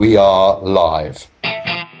We are live.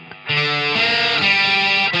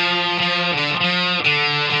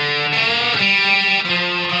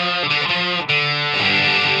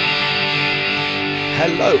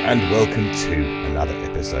 Hello and welcome to another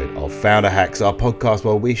episode of Founder Hacks, our podcast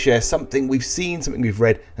where we share something we've seen, something we've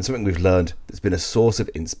read, and something we've learned that's been a source of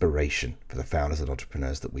inspiration for the founders and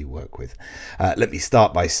entrepreneurs that we work with. Let me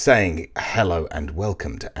start by saying hello and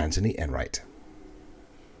welcome to Anthony Enright.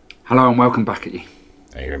 Hello and welcome back at you.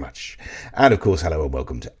 Thank you very much. And of course, hello and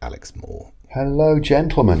welcome to Alex Moore. Hello,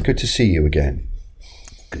 gentlemen. Good to see you again.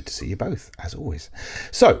 Good to see you both, as always.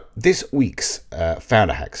 So, this week's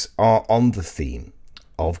Founder Hacks are on the theme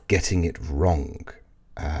of getting it wrong.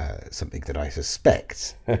 Something that I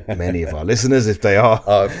suspect many of our listeners, if they are,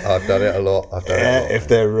 I've done it a lot. If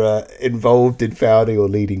they're involved in founding or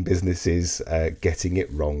leading businesses, getting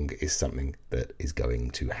it wrong is something that is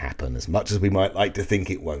going to happen. As much as we might like to think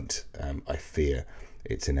it won't, I fear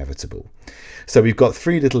it's inevitable. So we've got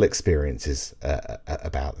three little experiences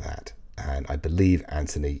about that. And I believe,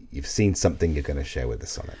 Anthony, you've seen something you're going to share with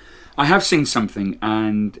us on it. I have seen something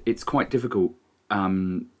and it's quite difficult.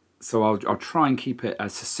 So I'll try and keep it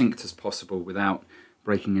as succinct as possible without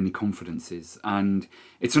breaking any confidences. And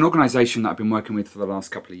it's an organisation that I've been working with for the last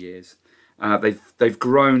couple of years. They've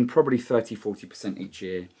grown probably 30-40% each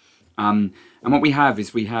year. And what we have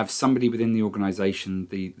is we have somebody within the organisation,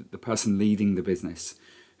 the person leading the business,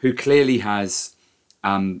 who clearly has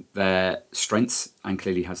their strengths and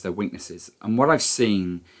clearly has their weaknesses. And what I've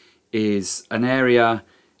seen is an area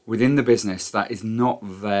within the business that is not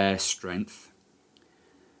their strength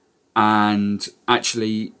and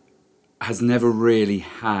actually has never really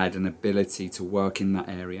had an ability to work in that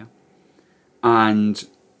area and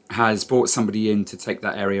has brought somebody in to take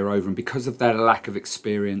that area over. And because of their lack of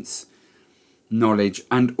experience, knowledge,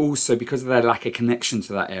 and also because of their lack of connection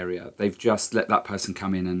to that area, they've just let that person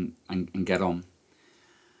come in and get on.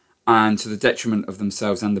 And to the detriment of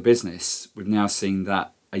themselves and the business, we've now seen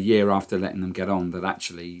that a year after letting them get on, that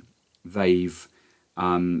actually they've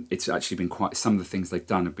it's actually been quite, some of the things they've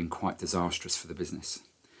done have been quite disastrous for the business.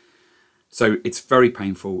 So it's very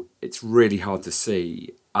painful. It's really hard to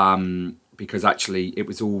see because actually it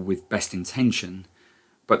was all with best intention.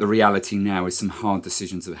 But the reality now is some hard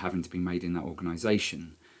decisions that are having to be made in that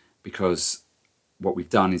organisation, because what we've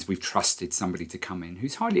done is we've trusted somebody to come in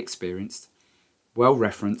who's highly experienced, well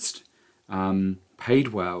referenced, paid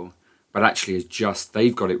well, but actually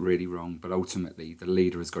they've got it really wrong. But ultimately the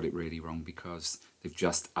leader has got it really wrong because they've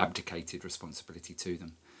just abdicated responsibility to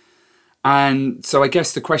them. And so I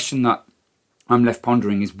guess the question that I'm left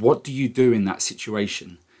pondering is, what do you do in that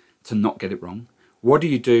situation to not get it wrong? What do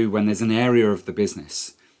you do when there's an area of the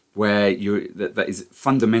business where that is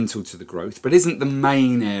fundamental to the growth, but isn't the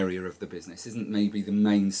main area of the business, isn't maybe the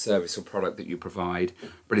main service or product that you provide,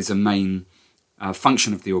 but is a main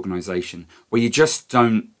function of the organisation, where you just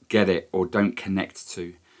don't get it or don't connect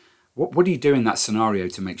to? What do you do in that scenario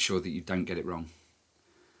to make sure that you don't get it wrong?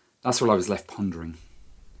 That's what I was left pondering.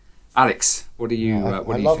 Alex, what do you think?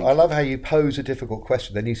 I love how you pose a difficult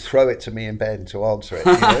question, then you throw it to me and Ben to answer it.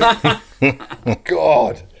 You know?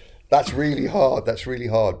 God, that's really hard.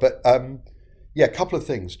 But a couple of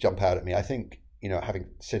things jump out at me. I think,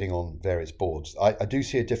 sitting on various boards, I do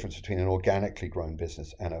see a difference between an organically grown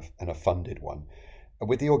business and a funded one.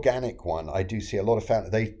 With the organic one, I do see a lot of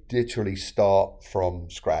founders, they literally start from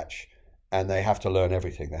scratch. And they have to learn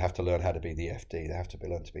everything. They have to learn how to be the FD. They have to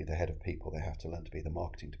learn to be the head of people. They have to learn to be the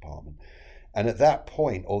marketing department. And at that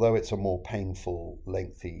point, although it's a more painful,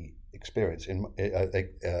 lengthy experience,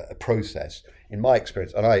 a process, in my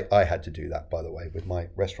experience, and I had to do that, by the way, with my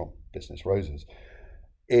restaurant business, Roses,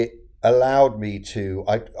 it allowed me to,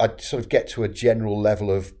 I'd sort of get to a general level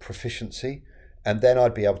of proficiency, and then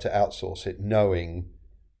I'd be able to outsource it knowing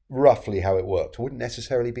roughly how it worked. I wouldn't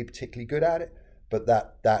necessarily be particularly good at it, but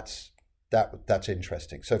that's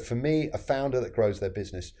interesting. So for me, a founder that grows their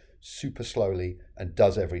business super slowly and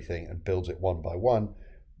does everything and builds it one by one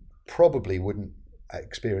probably wouldn't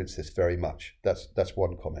experience this very much. That's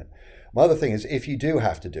one comment. My other thing is, if you do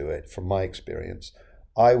have to do it, from my experience,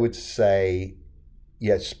 I would say,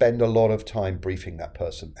 spend a lot of time briefing that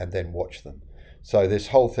person and then watch them. So this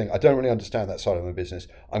whole thing, I don't really understand that side of my business.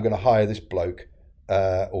 I'm going to hire this bloke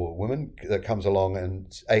or woman that comes along and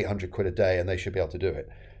it's 800 quid a day and they should be able to do it.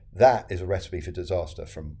 That is a recipe for disaster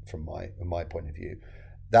from my point of view.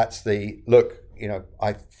 That's the look.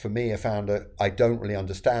 For me, a founder, I don't really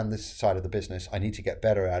understand this side of the business. I need to get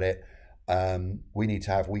better at it. We need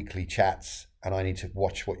to have weekly chats, and I need to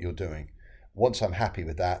watch what you're doing. Once I'm happy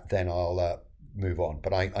with that, then I'll move on.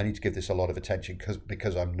 But I need to give this a lot of attention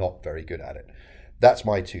because I'm not very good at it. That's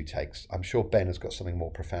my two takes. I'm sure Ben has got something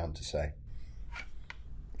more profound to say.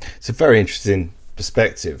 It's a very interesting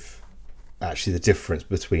perspective, actually, the difference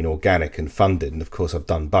between organic and funded. And of course, I've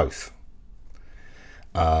done both.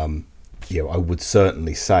 I would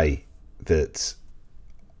certainly say that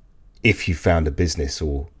if you found a business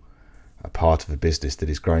or a part of a business that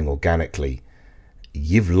is growing organically,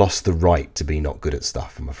 you've lost the right to be not good at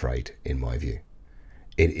stuff, I'm afraid, in my view.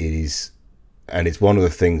 It is, and it's one of the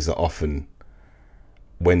things that often,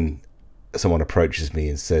 when someone approaches me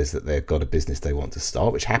and says that they've got a business they want to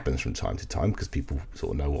start, which happens from time to time because people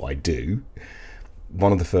sort of know what I do,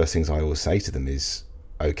 one of the first things I always say to them is,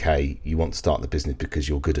 okay, you want to start the business because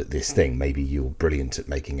you're good at this thing. Maybe you're brilliant at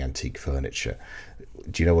making antique furniture.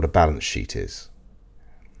 Do you know what a balance sheet is?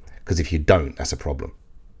 Because if you don't, that's a problem.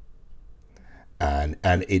 And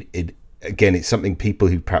it again, it's something people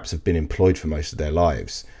who perhaps have been employed for most of their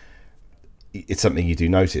lives, it's something you do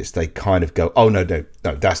notice. They kind of go, oh, no,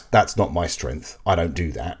 that's not my strength. I don't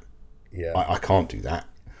do that. Yeah, I can't do that.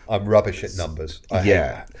 I'm rubbish at numbers. I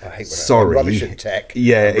hate when sorry. I'm rubbish at tech.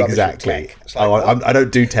 Yeah, exactly. Like, I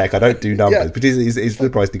don't do tech. I don't do numbers. Yeah. But it's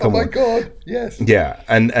surprisingly common. Oh my God! Yes. Yeah,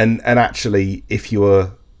 and actually, if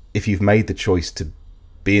you've made the choice to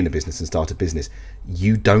be in a business and start a business,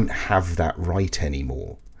 you don't have that right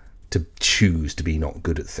anymore to choose to be not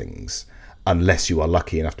good at things, unless you are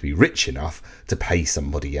lucky enough to be rich enough to pay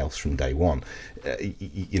somebody else from day one.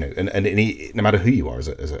 No matter who you are as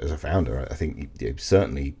a founder, I think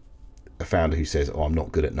certainly a founder who says, "Oh, I'm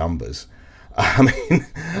not good at numbers." I mean,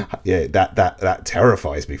 yeah, that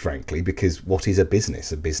terrifies me, frankly, because what is a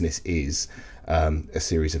business? A business is a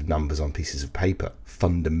series of numbers on pieces of paper.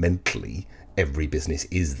 Fundamentally, every business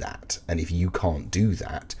is that, and if you can't do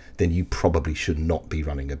that, then you probably should not be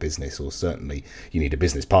running a business, or certainly you need a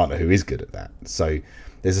business partner who is good at that. So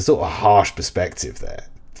there's a sort of harsh perspective there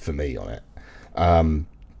for me on it.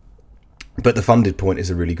 But the funded point is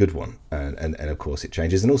a really good one, and of course it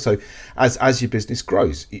changes. And also, as your business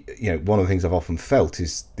grows, one of the things I've often felt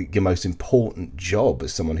is that your most important job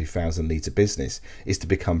as someone who founds and leads a business is to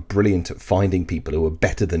become brilliant at finding people who are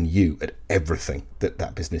better than you at everything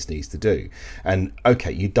that business needs to do. And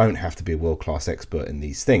okay, you don't have to be a world-class expert in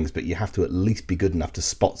these things, but you have to at least be good enough to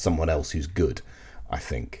spot someone else who's good, I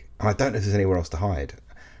think. And I don't know if there's anywhere else to hide.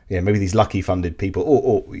 Maybe these lucky funded people,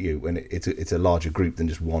 or when it's a larger group than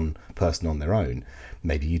just one person on their own,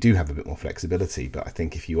 maybe you do have a bit more flexibility. But I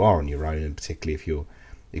think if you are on your own, and particularly if you're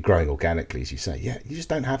growing organically, as you say, you just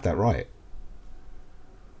don't have that right.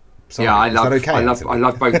 Sorry, yeah, I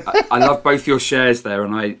love both your shares there,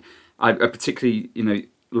 and I particularly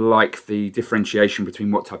like the differentiation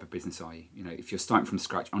between what type of business are you. If you're starting from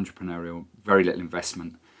scratch, entrepreneurial, very little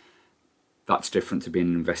investment, that's different to being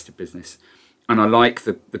an invested business. And I like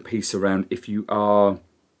the piece around if you are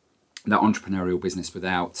that entrepreneurial business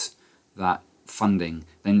without that funding,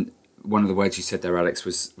 then one of the words you said there, Alex,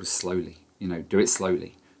 was slowly. Do it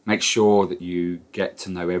slowly. Make sure that you get to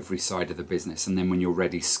know every side of the business, and then when you're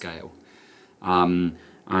ready, scale. And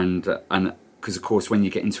because of course when you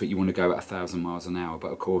get into it, you want to go at 1,000 miles an hour.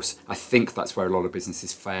 But of course, I think that's where a lot of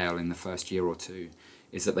businesses fail in the first year or two,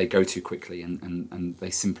 is that they go too quickly and they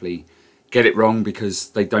simply get it wrong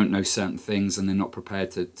because they don't know certain things and they're not prepared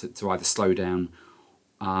to either slow down.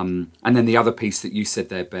 And then the other piece that you said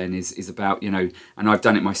there, Ben, is about, and I've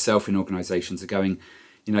done it myself in organisations, are going,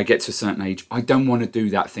 get to a certain age, I don't want to do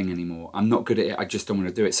that thing anymore. I'm not good at it. I just don't want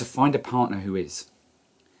to do it. So find a partner who is.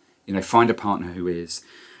 Find a partner who is.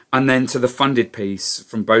 And then to the funded piece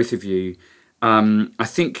from both of you, I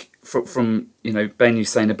think from Ben, you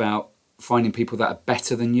saying about finding people that are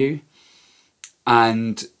better than you,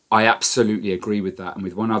 and I absolutely agree with that. And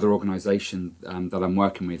with one other organisation that I'm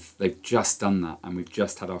working with, they've just done that, and we've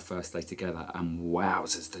just had our first day together. And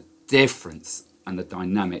wowzers, the difference and the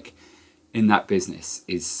dynamic in that business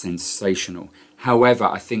is sensational. However,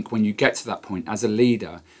 I think when you get to that point as a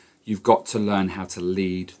leader, you've got to learn how to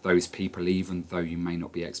lead those people, even though you may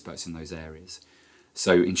not be experts in those areas.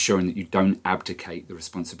 So ensuring that you don't abdicate the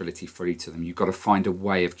responsibility fully to them. You've got to find a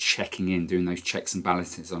way of checking in, doing those checks and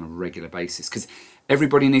balances on a regular basis, because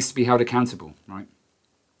everybody needs to be held accountable, right?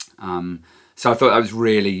 So I thought that was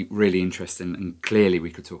really, really interesting, and clearly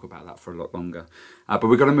we could talk about that for a lot longer. But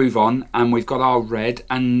we've got to move on, and we've got our read.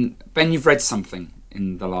 And Ben, you've read something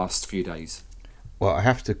in the last few days. Well, I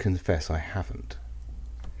have to confess I haven't.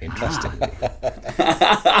 Interestingly.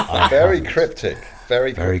 Very cryptic.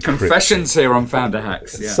 Very cryptic. Confessions here on Founder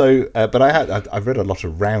Hacks. Yeah. So, but I've read a lot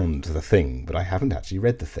around the thing, but I haven't actually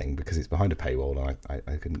read the thing because it's behind a paywall and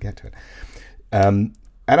I couldn't get to it. And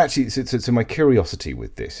actually, so my curiosity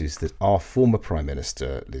with this is that our former Prime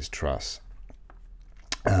Minister, Liz Truss,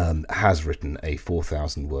 has written a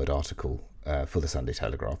 4,000-word article for the Sunday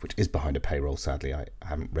Telegraph, which is behind a paywall. Sadly, I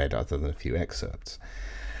haven't read other than a few excerpts.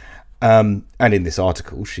 And in this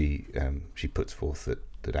article, she puts forth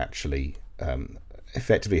that actually,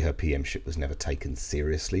 effectively, her PMship was never taken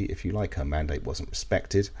seriously, if you like. Her mandate wasn't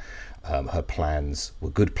respected. Her plans were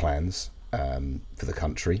good plans for the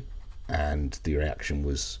country, and the reaction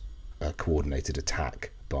was a coordinated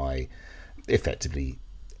attack by, effectively,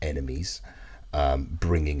 enemies,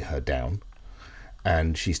 bringing her down.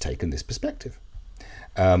 And she's taken this perspective.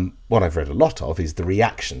 What I've read a lot of is the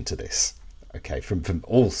reaction to this, okay, from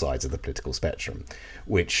all sides of the political spectrum,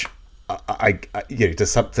 which I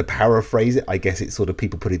to paraphrase it, I guess it's sort of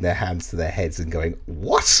people putting their hands to their heads and going,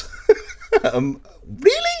 "What?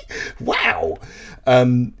 Really? Wow!"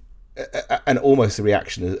 And almost the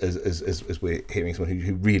reaction as we're hearing someone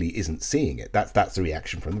who really isn't seeing it. That's the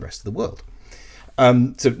reaction from the rest of the world.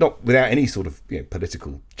 So not without any sort of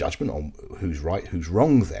political judgment on who's right, who's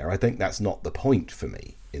wrong there. I think that's not the point for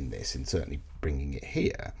me in this, in certainly bringing it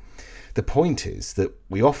here. The point is that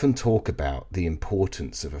we often talk about the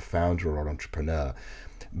importance of a founder or entrepreneur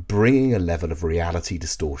bringing a level of reality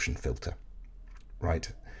distortion filter,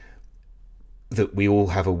 right? That we all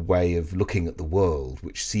have a way of looking at the world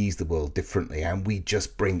which sees the world differently, and we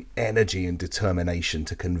just bring energy and determination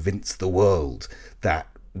to convince the world that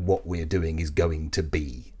what we're doing is going to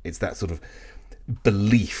be. It's that sort of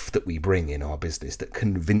belief that we bring in our business that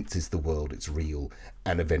convinces the world it's real,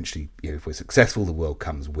 and eventually, if we're successful, the world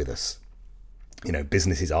comes with us.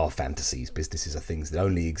 Businesses are fantasies. Businesses are things that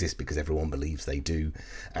only exist because everyone believes they do,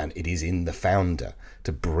 and it is in the founder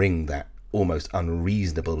to bring that almost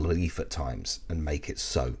unreasonable belief at times and make it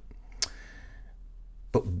so.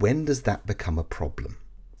 But when does that become a problem,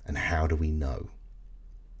 and how do we know?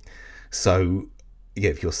 So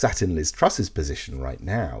if you're sat in Liz Truss's position right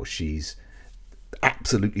now, she's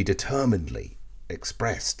absolutely determinedly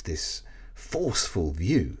expressed this forceful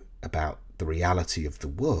view about the reality of the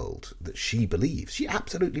world that she believes. She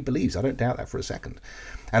absolutely believes. I don't doubt that for a second.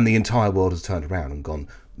 And the entire world has turned around and gone,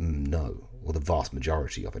 no, or the vast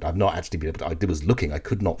majority of it. I've not actually been able to, I was looking, I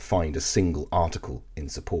could not find a single article in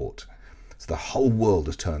support. So the whole world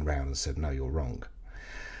has turned around and said, no, you're wrong.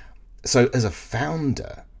 So as a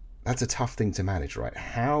founder, that's a tough thing to manage, right?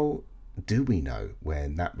 How do we know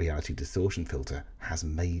when that reality distortion filter has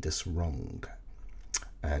made us wrong?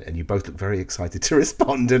 And you both look very excited to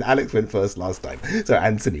respond, and Alex went first last time. So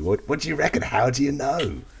Anthony, what do you reckon? How do you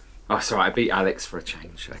know? Oh, sorry, I beat Alex for a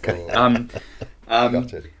change. Okay.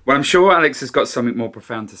 Well, I'm sure Alex has got something more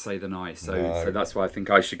profound to say than I, so that's why I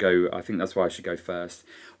think I should go. I think that's why I should go first.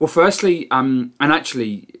 Well, firstly, and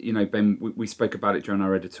actually, Ben, we spoke about it during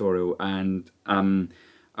our editorial, and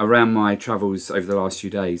around my travels over the last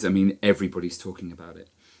few days, I mean, everybody's talking about it.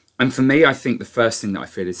 And for me, I think the first thing that I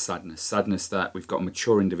feel is sadness. Sadness that we've got a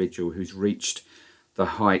mature individual who's reached the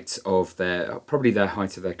height of probably their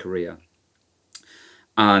height of their career.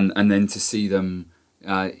 And then to see them,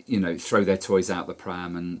 throw their toys out the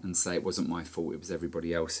pram and say it wasn't my fault, it was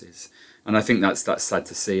everybody else's. And I think that's sad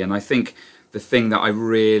to see. And I think the thing that I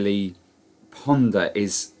really ponder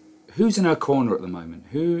is who's in her corner at the moment?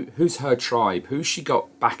 Who's her tribe? Who's she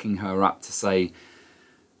got backing her up to say,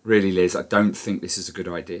 really, Liz, I don't think this is a good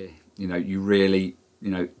idea. You really,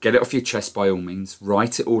 get it off your chest by all means.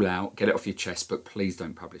 Write it all out, get it off your chest, but please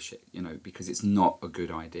don't publish it, because it's not a good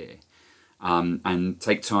idea. And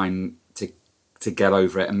take time to get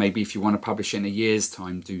over it. And maybe if you want to publish it in a year's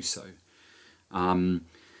time, do so.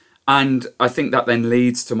 And I think that then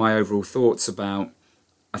leads to my overall thoughts about,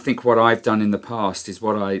 I think what I've done in the past is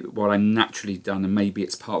what I'm naturally done, and maybe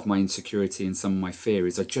it's part of my insecurity and some of my fear,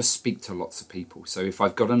 is I just speak to lots of people. So if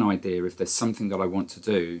I've got an idea, if there's something that I want to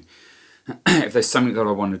do, if there's something that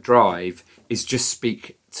I want to drive, is just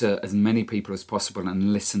speak to as many people as possible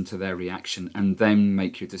and listen to their reaction and then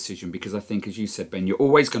make your decision. Because I think, as you said, Ben, you're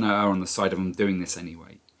always going to err on the side of them doing this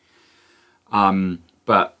anyway.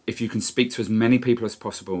 But if you can speak to as many people as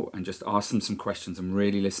possible and just ask them some questions and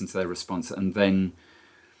really listen to their response, and then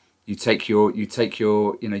you make your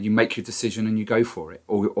decision and you go for it,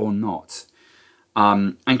 or not.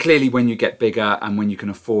 And clearly, when you get bigger and when you can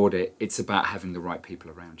afford it, it's about having the right people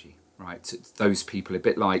around you, right? Those people, a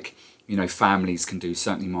bit like, families can do,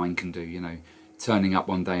 certainly mine can do, turning up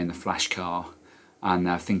one day in the flash car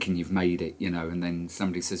and thinking you've made it, and then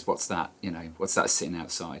somebody says, what's that? What's that sitting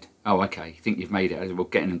outside? Oh, okay, you think you've made it. Well,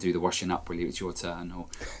 get in and do the washing up, will you? It's your turn,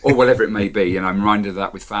 or whatever it may be. I'm reminded of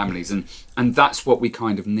that with families. And that's what we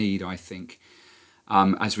kind of need, I think,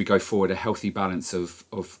 as we go forward, a healthy balance of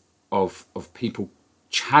people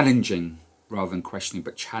challenging rather than questioning,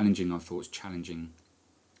 but challenging our thoughts, challenging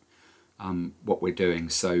what we're doing,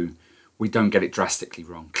 so we don't get it drastically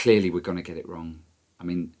wrong. Clearly, we're going to get it wrong. I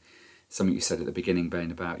mean, something you said at the beginning,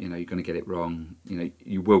 Ben, about, you're going to get it wrong.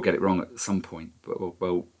 You will get it wrong at some point. But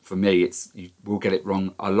well, for me, you will get it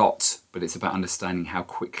wrong a lot. But it's about understanding how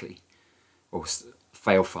quickly, or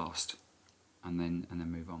fail fast, and then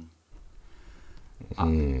move on.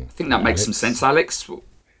 I think that makes some sense, Alex.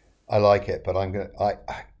 I like it, but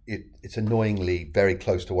it's annoyingly very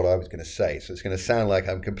close to what I was going to say. So it's going to sound like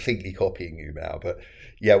I'm completely copying you now. But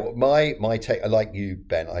yeah, my take, like you,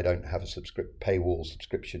 Ben, I don't have a paywall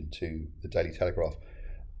subscription to the Daily Telegraph.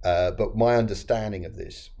 But my understanding of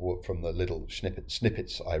this from the little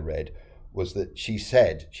snippets I read was that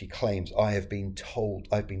she claims, I've been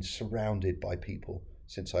surrounded by people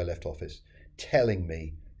since I left office telling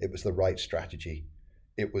me it was the right strategy.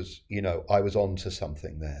 It was, I was on to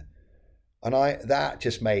something there. And that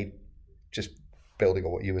just building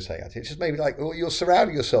on what you were saying, it just made me like, well, you're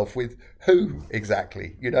surrounding yourself with who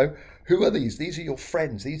exactly? Who are these? These are your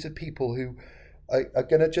friends. These are people who are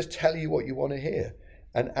going to just tell you what you want to hear.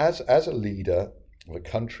 And as a leader of a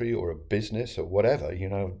country or a business or whatever,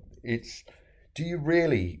 do you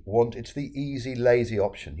really want, it's the easy, lazy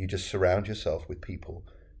option. You just surround yourself with people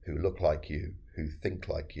who look like you, who think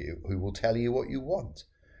like you, who will tell you what you want.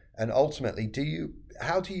 And ultimately,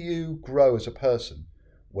 how do you grow as a person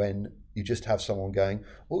when you just have someone going,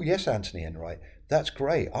 oh, yes, Anthony Enright, that's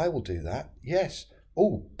great. I will do that. Yes.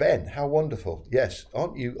 Oh, Ben, how wonderful. Yes.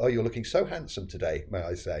 Aren't you? Oh, you're looking so handsome today, may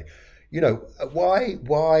I say. Why?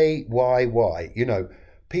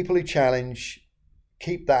 People who challenge,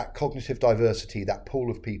 keep that cognitive diversity, that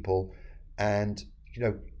pool of people. And,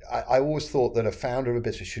 I always thought that a founder of a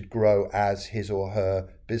business should grow as his or her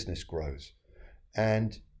business grows.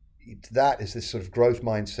 And that is this sort of growth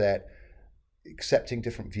mindset, accepting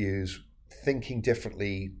different views, thinking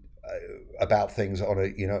differently about things on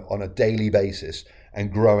a daily basis,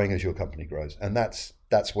 and growing as your company grows. And that's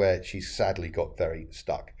where she's sadly got very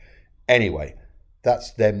stuck. Anyway,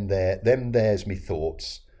 that's there's me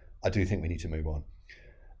thoughts. I do think we need to move on.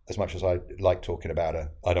 As much as I like talking about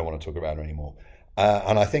her, I don't want to talk about her anymore.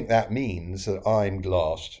 And I think that means that I'm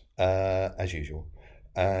last, as usual,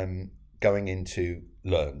 going into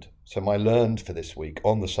learned. So my learned for this week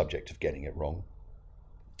on the subject of getting it wrong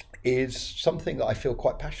is something that I feel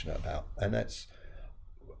quite passionate about. And that's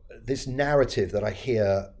this narrative that I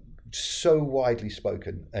hear so widely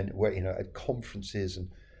spoken, and where, at conferences and,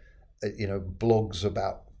 blogs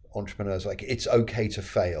about entrepreneurs, like it's okay to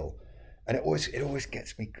fail. And it always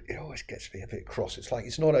gets me a bit cross. It's like,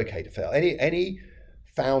 it's not okay to fail. Any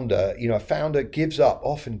founder, a founder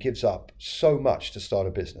often gives up so much to start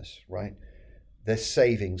a business, right? Their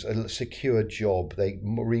savings, a secure job, they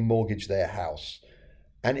remortgage their house.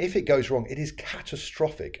 And if it goes wrong, it is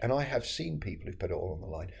catastrophic. And I have seen people who've put it all on the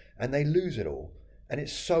line and they lose it all. And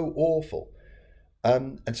it's so awful.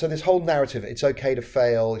 And so this whole narrative, it's okay to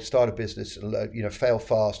fail, start a business, fail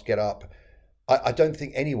fast, get up. I don't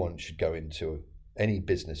think anyone should go into any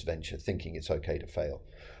business venture thinking it's okay to fail.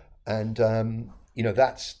 And,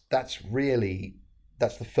 that's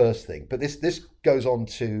the first thing. But this goes on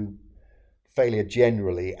to failure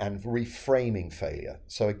generally and reframing failure.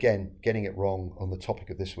 So again, getting it wrong on the topic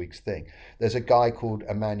of this week's thing. There's a guy called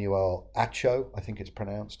Emmanuel Acho, I think it's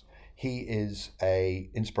pronounced. He is a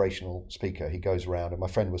inspirational speaker. He goes around, and my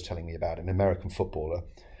friend was telling me about him, American footballer.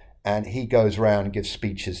 And he goes around and gives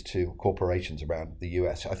speeches to corporations around the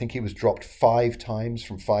US. I think he was dropped 5 times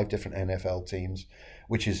from 5 different NFL teams,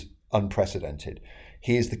 which is unprecedented.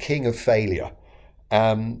 He is the king of failure.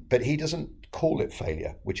 But he doesn't call it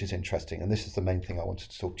failure, which is interesting. And this is the main thing I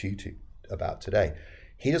wanted to talk to you about today.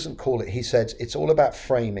 He doesn't call it, he says it's all about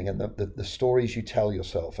framing and the stories you tell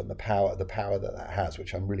yourself and the power that has,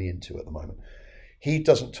 which I'm really into at the moment. He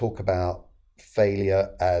doesn't talk about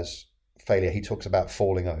failure as failure. He talks about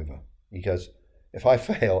falling over. He goes, if I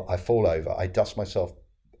fail, I fall over, I dust myself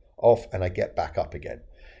off and I get back up again.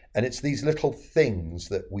 And it's these little things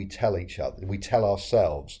that we tell each other, we tell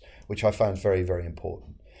ourselves, which I found very, very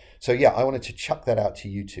important. So yeah, I wanted to chuck that out to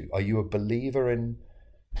you two. Are you a believer in,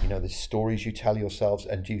 the stories you tell yourselves?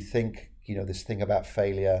 And do you think, this thing about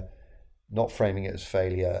failure, not framing it as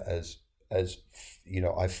failure, as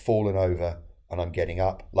I've fallen over and I'm getting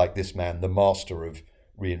up, like this man, the master of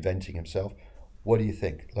reinventing himself. What do you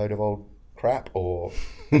think? Load of old crap, or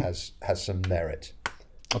has some merit?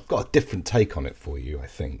 I've got a different take on it for you, I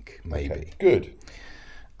think, maybe. Okay, good.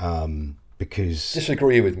 Because...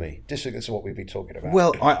 Disagree with me. This is what we've been talking about.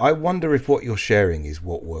 Well, I wonder if what you're sharing is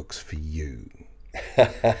what works for you.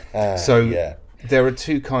 So yeah. There are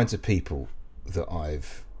 2 kinds of people that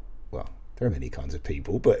There are many kinds of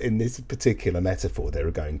people, but in this particular metaphor, there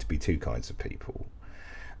are going to be two kinds of people.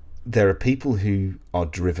 There are people who are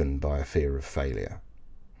driven by a fear of failure,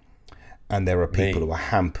 and there are people who are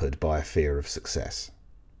hampered by a fear of success.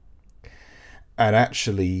 And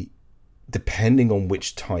actually, depending on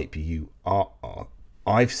which type you are,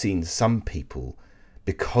 I've seen some people,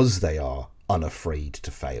 because they are unafraid to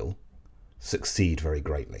fail, succeed very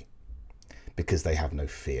greatly, because they have no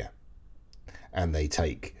fear, and they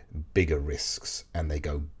take bigger risks, and they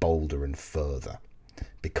go bolder and further,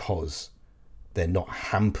 because they're not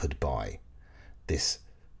hampered by this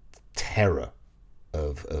terror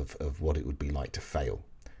of what it would be like to fail.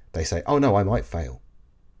 They say, oh no, I might fail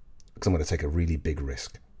because I'm going to take a really big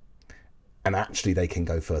risk. And actually they can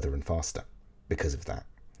go further and faster because of that.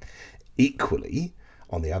 Equally,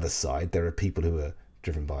 on the other side, there are people who are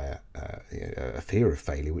driven by a fear of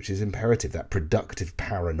failure, which is imperative, that productive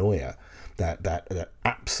paranoia, that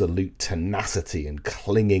absolute tenacity and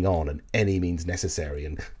clinging on and any means necessary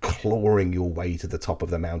and clawing your way to the top of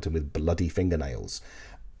the mountain with bloody fingernails.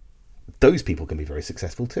 Those people can be very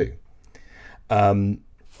successful too. And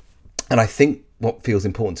I think what feels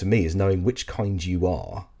important to me is knowing which kind you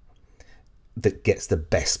are that gets the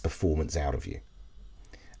best performance out of you.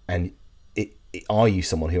 And are you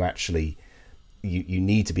someone who actually you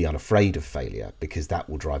need to be unafraid of failure because that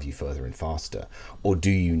will drive you further and faster? Or do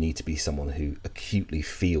you need to be someone who acutely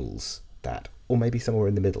feels that, or maybe somewhere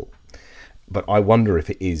in the middle? But I wonder if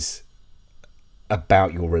it is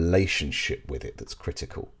about your relationship with it that's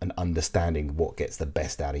critical, and understanding what gets the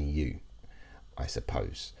best out of you, I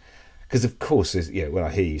suppose. Because of course, when I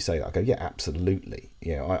hear you say that, I go, yeah, absolutely.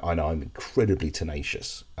 I know I'm incredibly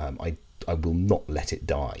tenacious. I will not let it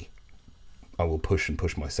die. I will push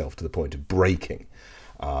myself to the point of breaking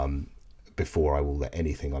before I will let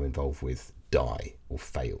anything I'm involved with die or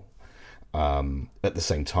fail. At the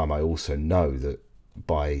same time, I also know that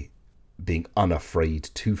by being unafraid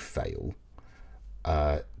to fail,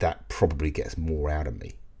 that probably gets more out of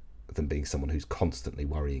me than being someone who's constantly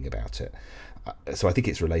worrying about it. So I think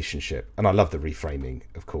it's relationship. And I love the reframing,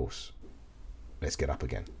 of course. Let's get up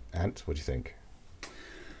again. Ant, what do you think?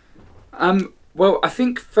 Well, I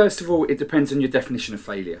think, first of all, it depends on your definition of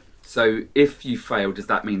failure. So if you fail, does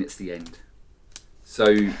that mean it's the end?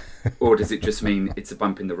 So, or does it just mean it's a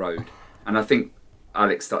bump in the road? And I think,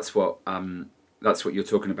 Alex, that's what you're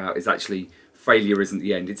talking about, is actually failure isn't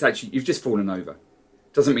the end. It's actually, you've just fallen over.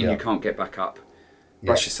 Doesn't mean you can't get back up,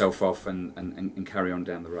 brush yourself off and carry on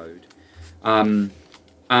down the road.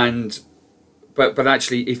 But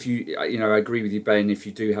actually, if I agree with you, Ben, if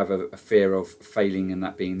you do have a fear of failing and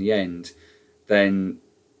that being the end, then,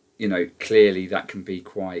 clearly that can be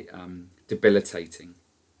quite debilitating.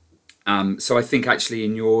 So I think actually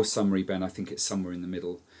in your summary, Ben, I think it's somewhere in the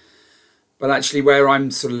middle. But actually where I'm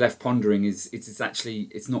sort of left pondering is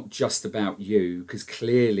it's not just about you, because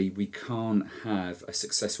clearly we can't have a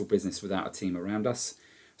successful business without a team around us.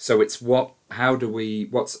 So it's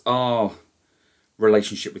what's our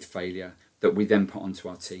relationship with failure that we then put onto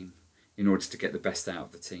our team in order to get the best out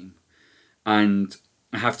of the team. And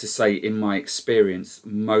I have to say, in my experience,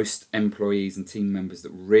 most employees and team members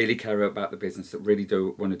that really care about the business, that really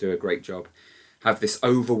do want to do a great job, have this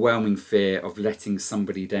overwhelming fear of letting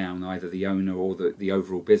somebody down, either the owner or the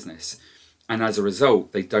overall business. And as a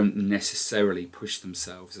result, they don't necessarily push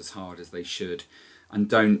themselves as hard as they should, and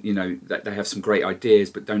don't, that they have some great ideas,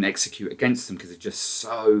 but don't execute against them because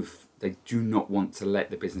they do not want to let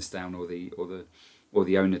the business down or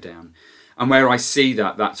the owner down. And where I see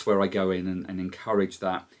that, that's where I go in and encourage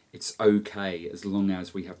that it's okay as long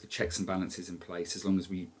as we have the checks and balances in place, as long as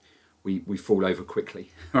we fall over quickly,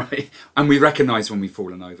 right? And we recognise when we've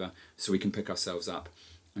fallen over so we can pick ourselves up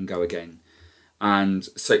and go again. And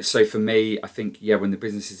so for me, I think, when the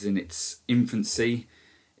business is in its infancy,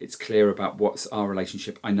 it's clear about what's our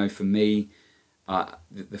relationship. I know for me,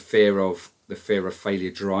 the fear of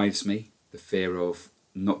failure drives me. The fear of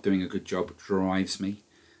not doing a good job drives me.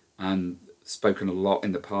 And spoken a lot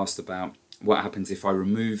in the past about what happens if I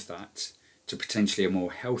remove that to potentially a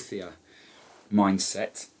more healthier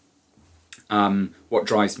mindset. What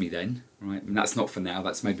drives me then, right? And that's not for now.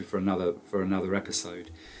 That's maybe for another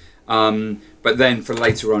episode. But then for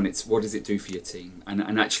later on, it's what does it do for your team?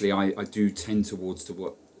 And actually, I do tend toward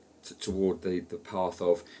the path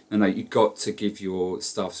of no, you've got to give your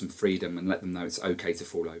staff some freedom and let them know it's okay to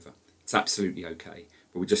fall over. It's absolutely okay,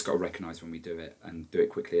 but we just got to recognise when we do it and do it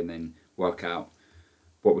quickly, and then work out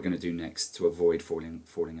what we're going to do next to avoid falling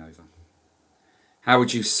over. How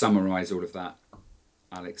would you summarise all of that,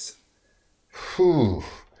 Alex?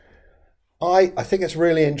 I think it's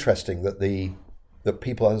really interesting that that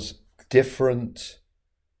people has different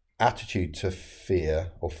attitude to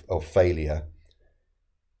fear or failure,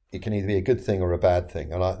 it can either be a good thing or a bad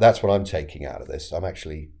thing, and that's what I'm taking out of this.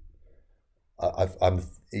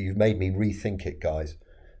 You've made me rethink it, guys.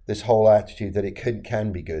 This whole attitude that it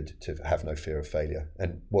can be good to have no fear of failure,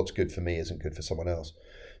 and what's good for me isn't good for someone else.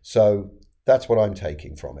 So that's what I'm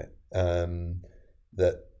taking from it.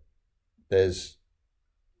 That there's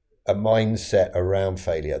a mindset around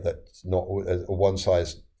failure that's not a one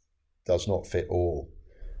size does not fit all,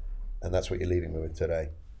 and that's what you're leaving me with today.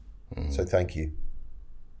 So thank you.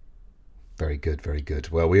 Very good, very good.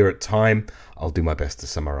 Well, we are at time. I'll do my best to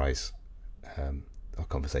summarize our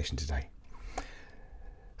conversation today.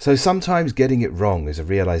 So sometimes getting it wrong is a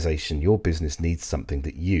realization your business needs something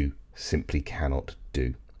that you simply cannot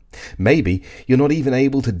do. Maybe you're not even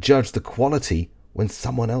able to judge the quality when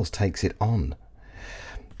someone else takes it on.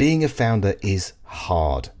 Being a founder is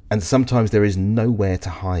hard, and sometimes there is nowhere to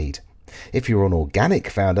hide. If you're an organic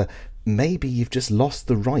founder, maybe you've just lost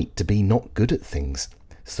the right to be not good at things.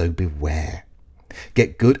 So beware.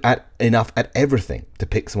 Get good at enough at everything to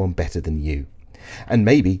pick someone better than you. And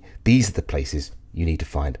maybe these are the places you need to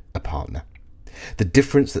find a partner. The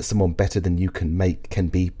difference that someone better than you can make can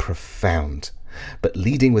be profound, but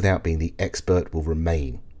leading without being the expert will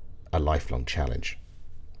remain a lifelong challenge.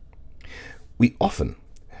 We often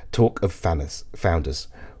talk of founders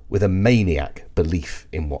with a maniac belief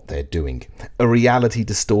in what they're doing, a reality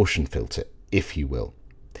distortion filter, if you will.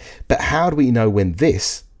 But how do we know when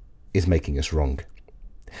this is making us wrong?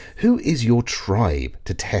 Who is your tribe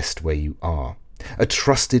to test where you are? A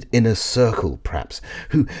trusted inner circle, perhaps,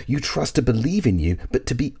 who you trust to believe in you, but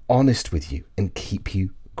to be honest with you and keep you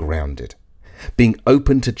grounded. Being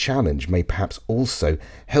open to challenge may perhaps also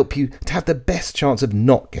help you to have the best chance of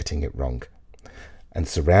not getting it wrong. And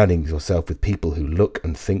surrounding yourself with people who look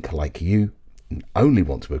and think like you and only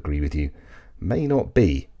want to agree with you may not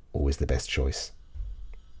be always the best choice.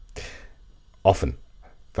 Often,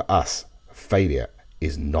 for us, failure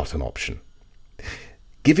is not an option.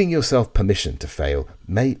 Giving yourself permission to fail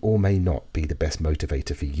may or may not be the best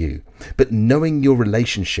motivator for you, but knowing your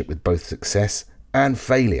relationship with both success and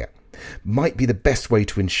failure might be the best way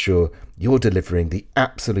to ensure you're delivering the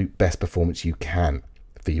absolute best performance you can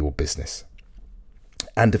for your business.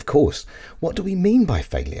 And of course, what do we mean by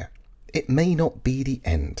failure? It may not be the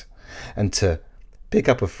end. And to pick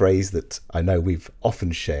up a phrase that I know we've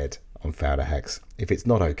often shared on Founder Hacks, if it's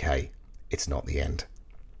not okay, it's not the end.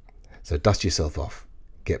 So dust yourself off,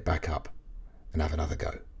 get back up, and have another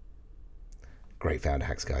go. Great Founder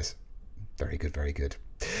Hacks, guys. Very good, very good.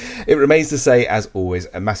 It remains to say, as always,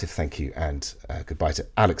 a massive thank you and goodbye to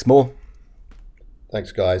Alex Moore.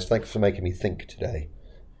 Thanks, guys. Thanks for making me think today.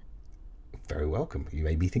 Very welcome. You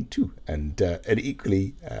made me think too. And an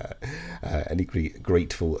equally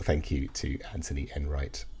grateful thank you to Anthony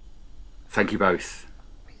Enright. Thank you both.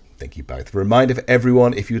 Thank you both. Reminder for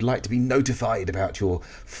everyone, if you'd like to be notified about your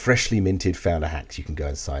freshly minted Founder Hacks, you can go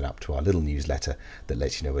and sign up to our little newsletter that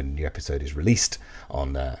lets you know when a new episode is released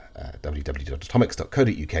on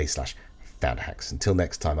www.atomics.co.uk/Founder Hacks. Until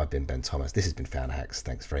next time, I've been Ben Thomas. This has been Founder Hacks.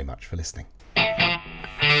 Thanks very much for listening.